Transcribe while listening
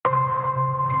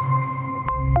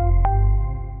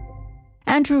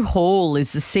Andrew Hall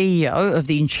is the CEO of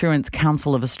the Insurance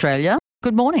Council of Australia.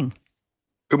 Good morning.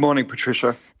 Good morning,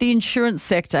 Patricia. The insurance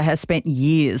sector has spent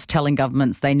years telling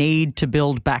governments they need to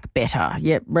build back better,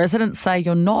 yet residents say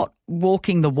you're not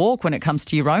walking the walk when it comes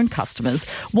to your own customers.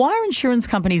 Why are insurance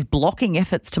companies blocking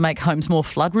efforts to make homes more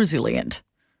flood resilient?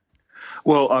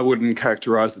 Well, I wouldn't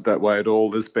characterise it that way at all.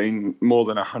 There's been more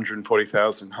than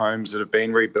 140,000 homes that have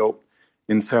been rebuilt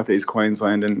in southeast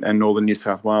Queensland and northern New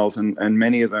South Wales, and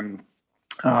many of them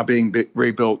are being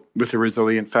rebuilt with a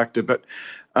resilient factor. But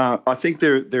I think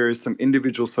there is some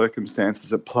individual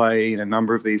circumstances at play in a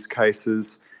number of these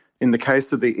cases. In the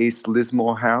case of the East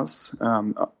Lismore house,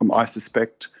 I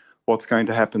suspect what's going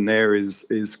to happen there is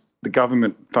the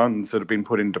government funds that have been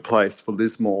put into place for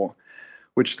Lismore,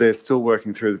 which they're still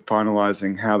working through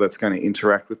finalising how that's going to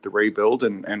interact with the rebuild,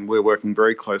 and we're working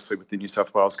very closely with the New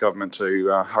South Wales government to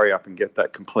hurry up and get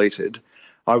that completed.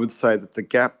 I would say that the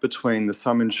gap between the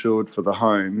sum insured for the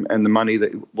home and the money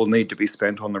that will need to be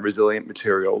spent on the resilient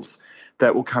materials,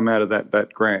 that will come out of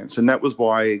that grant. And that was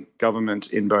why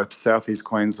government in both southeast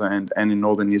Queensland and in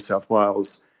northern New South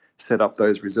Wales set up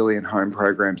those resilient home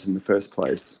programs in the first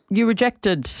place. You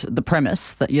rejected the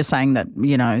premise that you're saying that,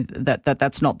 you know,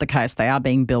 that's not the case. They are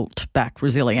being built back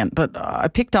resilient. But I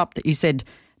picked up that you said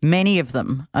many of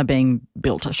them are being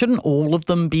built. Shouldn't all of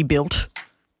them be built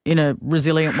in a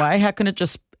resilient way? How can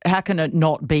it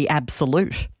not be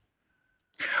absolute?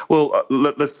 Well,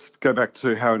 let's go back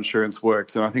to how insurance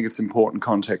works, and I think it's important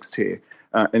context here.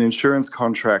 An insurance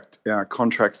contract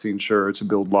contracts the insurer to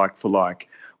build like for like.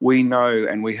 We know,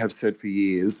 and we have said for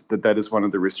years, that is one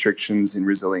of the restrictions in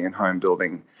resilient home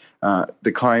building.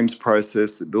 The claims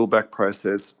process, the build-back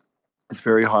process is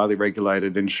very highly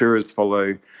regulated. Insurers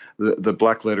follow the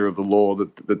black letter of the law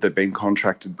that they've been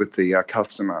contracted with the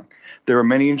customer. There are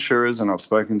many insurers, and I've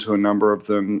spoken to a number of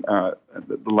them.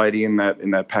 The lady in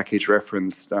that package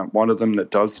referenced one of them that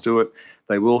does do it.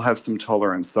 They will have some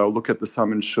tolerance. They'll look at the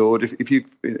sum insured. If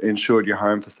you've insured your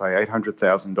home for, say,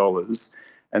 $800,000,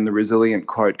 and the resilient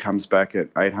quote comes back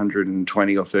at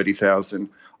 $820,000 or $30,000,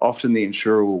 often the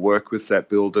insurer will work with that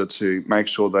builder to make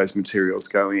sure those materials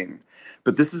go in.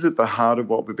 But this is at the heart of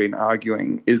what we've been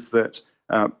arguing, is that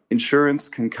insurance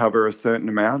can cover a certain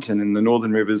amount, and in the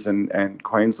Northern Rivers and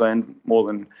Queensland, more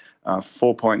than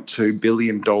 $4.2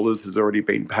 billion has already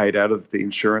been paid out of the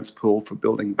insurance pool for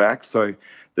building back. So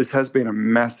this has been a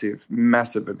massive,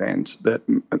 massive event that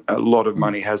a lot of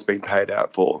money has been paid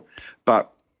out for.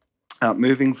 But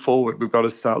moving forward, we've got to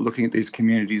start looking at these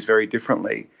communities very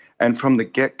differently. And from the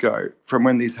get-go, from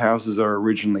when these houses are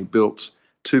originally built,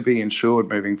 to be insured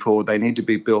moving forward, they need to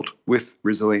be built with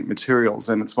resilient materials.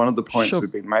 And it's one of the points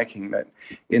we've been making, that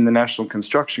in the National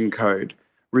Construction Code,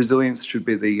 resilience should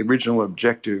be the original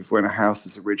objective when a house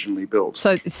is originally built.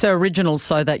 So original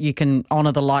so that you can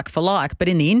honour the like for like. But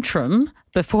in the interim,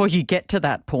 before you get to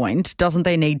that point, doesn't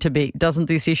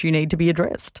this issue need to be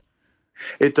addressed?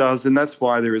 It does, and that's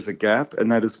why there is a gap,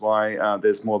 and that is why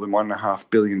there's more than $1.5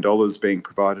 billion being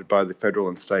provided by the federal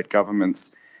and state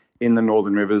governments in the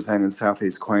Northern Rivers and in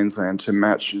southeast Queensland to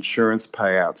match insurance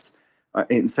payouts.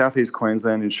 In southeast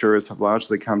Queensland, insurers have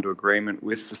largely come to agreement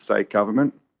with the state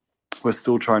government. We're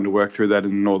still trying to work through that in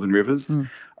the Northern Rivers.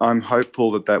 I'm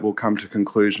hopeful that will come to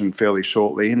conclusion fairly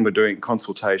shortly, and we're doing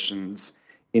consultations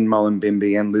in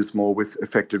Mullumbimby and Lismore with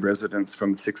affected residents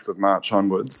from the 6th of March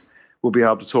onwards. We'll be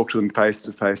able to talk to them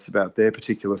face-to-face about their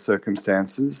particular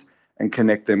circumstances and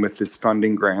connect them with this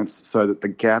funding grants so that the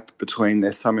gap between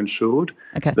their sum insured,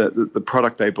 the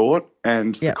product they bought,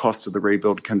 and the cost of the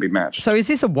rebuild can be matched. So is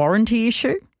this a warranty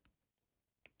issue?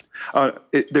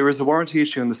 There is a warranty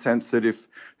issue in the sense that if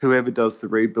whoever does the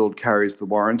rebuild carries the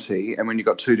warranty, and when you've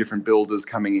got two different builders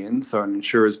coming in, so an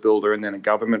insurer's builder and then a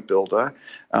government builder,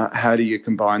 how do you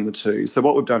combine the two? So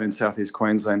what we've done in southeast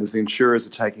Queensland is the insurers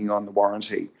are taking on the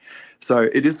warranty. So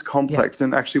it is complex,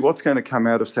 and actually what's going to come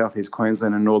out of southeast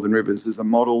Queensland and Northern Rivers is a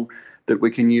model that we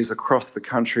can use across the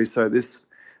country. So this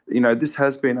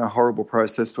has been a horrible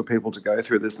process for people to go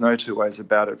through. There's no two ways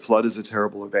about it. Flood is a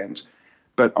terrible event.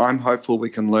 But I'm hopeful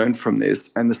we can learn from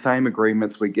this, and the same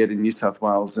agreements we get in New South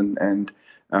Wales and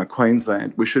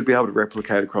Queensland, we should be able to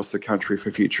replicate across the country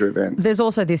for future events. There's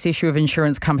also this issue of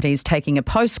insurance companies taking a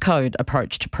postcode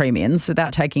approach to premiums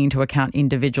without taking into account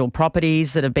individual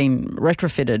properties that have been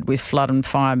retrofitted with flood and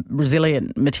fire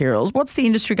resilient materials. What's the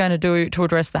industry going to do to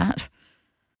address that?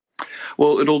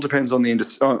 Well, it all depends on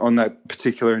on that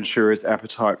particular insurer's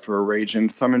appetite for a region.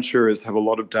 Some insurers have a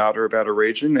lot of data about a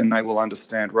region, and they will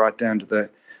understand right down to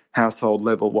household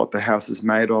level, what the house is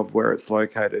made of, where it's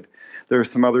located. There are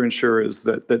some other insurers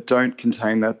that don't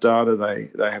contain that data.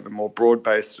 They have a more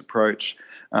broad-based approach,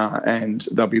 and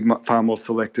they'll be far more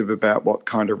selective about what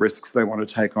kind of risks they want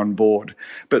to take on board.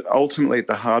 But ultimately, at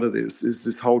the heart of this is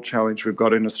this whole challenge we've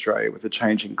got in Australia with the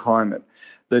changing climate,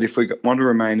 that if we want to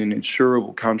remain an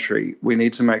insurable country, we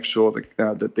need to make sure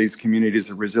that these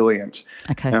communities are resilient.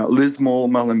 Okay. Lismore,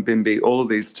 Mullumbimby, all of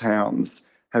these towns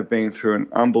have been through an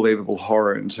unbelievable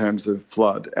horror in terms of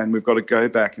flood, and we've got to go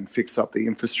back and fix up the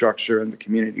infrastructure and the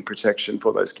community protection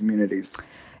for those communities.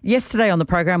 Yesterday on the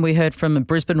program, we heard from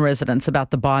Brisbane residents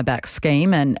about the buyback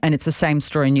scheme, and it's the same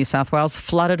story in New South Wales.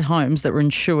 Flooded homes that were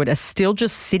insured are still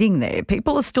just sitting there.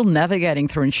 People are still navigating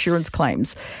through insurance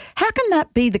claims. How can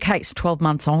that be the case 12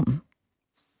 months on?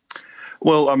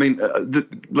 Well, I mean,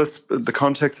 the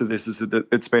context of this is that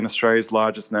it's been Australia's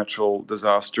largest natural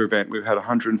disaster event. We've had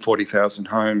 140,000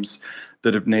 homes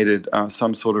that have needed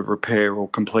some sort of repair or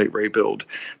complete rebuild.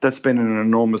 That's been an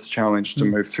enormous challenge to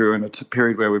move through in a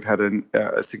period where we've had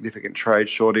a significant trade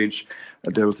shortage.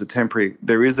 There is a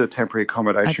temporary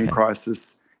accommodation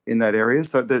crisis in that area.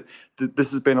 So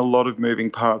this has been a lot of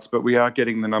moving parts, but we are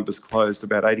getting the numbers closed.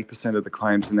 About 80% of the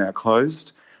claims are now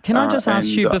closed. Can I just ask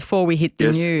you before we hit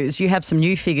the news, you have some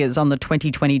new figures on the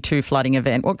 2022 flooding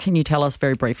event. What can you tell us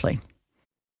very briefly?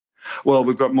 Well,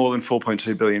 we've got more than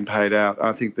 $4.2 billion paid out.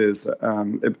 I think there's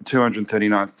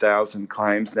 239,000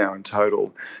 claims now in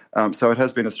total. So it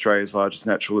has been Australia's largest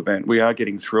natural event. We are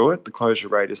getting through it. The closure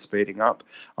rate is speeding up.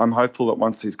 I'm hopeful that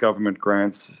once these government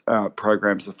grants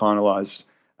programs are finalised,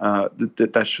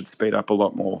 that should speed up a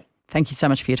lot more. Thank you so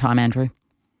much for your time, Andrew.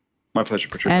 My pleasure,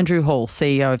 Patricia. Andrew Hall,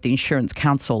 CEO of the Insurance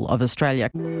Council of Australia.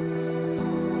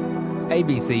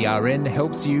 ABCRN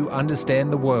helps you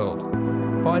understand the world.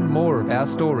 Find more of our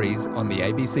stories on the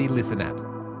ABC Listen app.